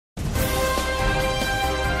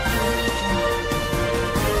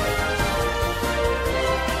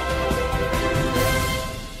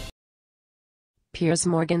Piers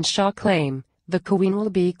Morgan SHOCK claim, the Queen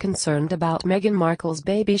will be concerned about Meghan Markle's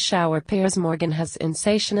baby shower. Piers Morgan has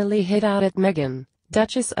sensationally hit out at Meghan,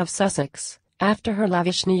 Duchess of Sussex, after her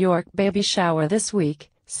lavish New York baby shower this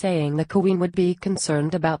week, saying the Queen would be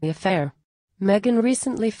concerned about the affair. Meghan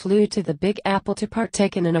recently flew to the Big Apple to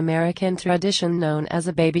partake in an American tradition known as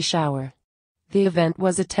a baby shower. The event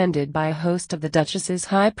was attended by a host of the Duchess's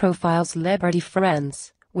high-profile celebrity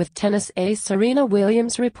friends, with tennis ace Serena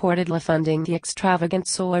Williams reportedly funding the extravagant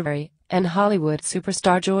soiree, and Hollywood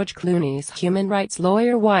superstar George Clooney's human rights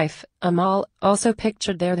lawyer wife, Amal, also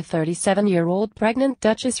pictured there. The 37-year-old pregnant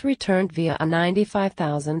Duchess returned via a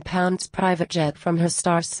 £95,000 private jet from her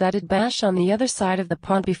star-studded bash on the other side of the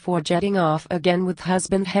pond before jetting off again with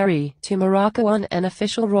husband Harry to Morocco on an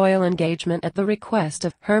official royal engagement at the request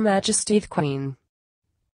of Her Majesty the Queen.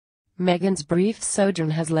 Meghan's brief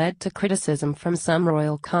sojourn has led to criticism from some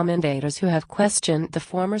royal commentators who have questioned the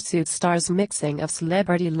former suit star's mixing of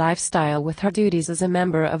celebrity lifestyle with her duties as a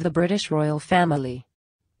member of the British royal family.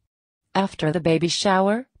 After the baby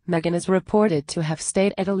shower, Meghan is reported to have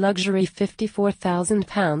stayed at a luxury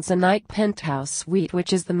 £54,000 a night penthouse suite,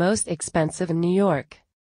 which is the most expensive in New York.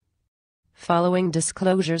 Following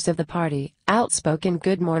disclosures of the party, outspoken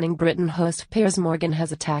Good Morning Britain host Piers Morgan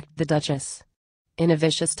has attacked the Duchess. In a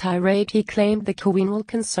vicious tirade, he claimed the Queen will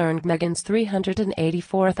concern Meghan's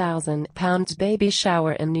 £384,000 baby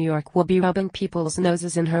shower in New York will be rubbing people's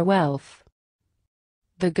noses in her wealth.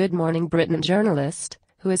 The Good Morning Britain journalist,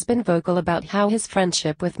 who has been vocal about how his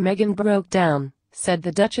friendship with Meghan broke down, said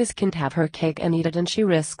the Duchess can't have her cake and eat it, and she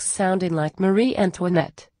risks sounding like Marie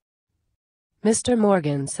Antoinette. Mr.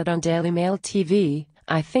 Morgan said on Daily Mail TV,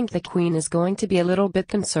 "I think the Queen is going to be a little bit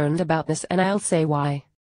concerned about this, and I'll say why.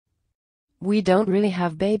 We don't really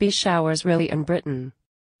have baby showers really in Britain.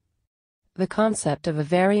 The concept of a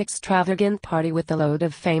very extravagant party with a load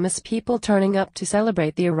of famous people turning up to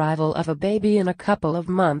celebrate the arrival of a baby in a couple of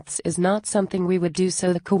months is not something we would do,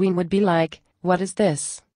 so the Queen would be like, what is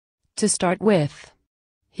this? To start with."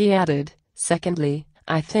 He added, "Secondly,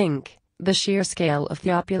 I think, the sheer scale of the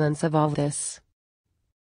opulence of all this.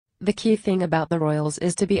 The key thing about the royals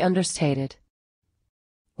is to be understated.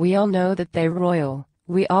 We all know that they're royal.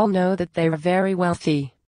 We all know that they're very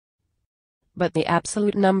wealthy. But the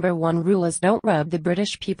absolute #1 rule is don't rub the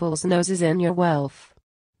British people's noses in your wealth."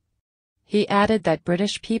 He added that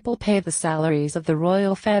British people pay the salaries of the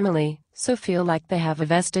royal family, so feel like they have a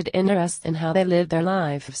vested interest in how they live their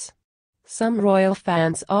lives. Some royal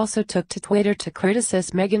fans also took to Twitter to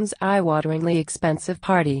criticize Meghan's eye-wateringly expensive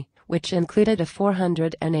party, which included a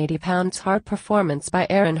 £480 harp performance by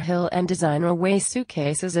Aaron Hill and designer waist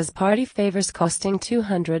suitcases as party favors costing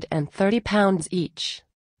 £230 each.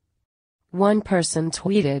 One person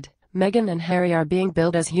tweeted, "Meghan and Harry are being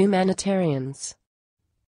billed as humanitarians.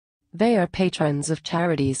 They are patrons of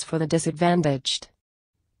charities for the disadvantaged.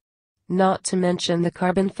 Not to mention the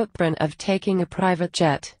carbon footprint of taking a private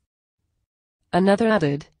jet." Another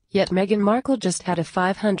added, "Yet Meghan Markle just had a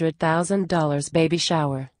 $500,000 baby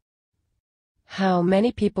shower. How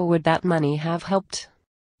many people would that money have helped?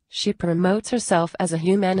 She promotes herself as a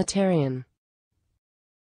humanitarian."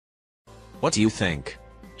 What do you think?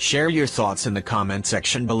 Share your thoughts in the comment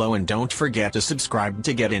section below, and don't forget to subscribe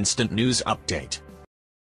to get instant news update.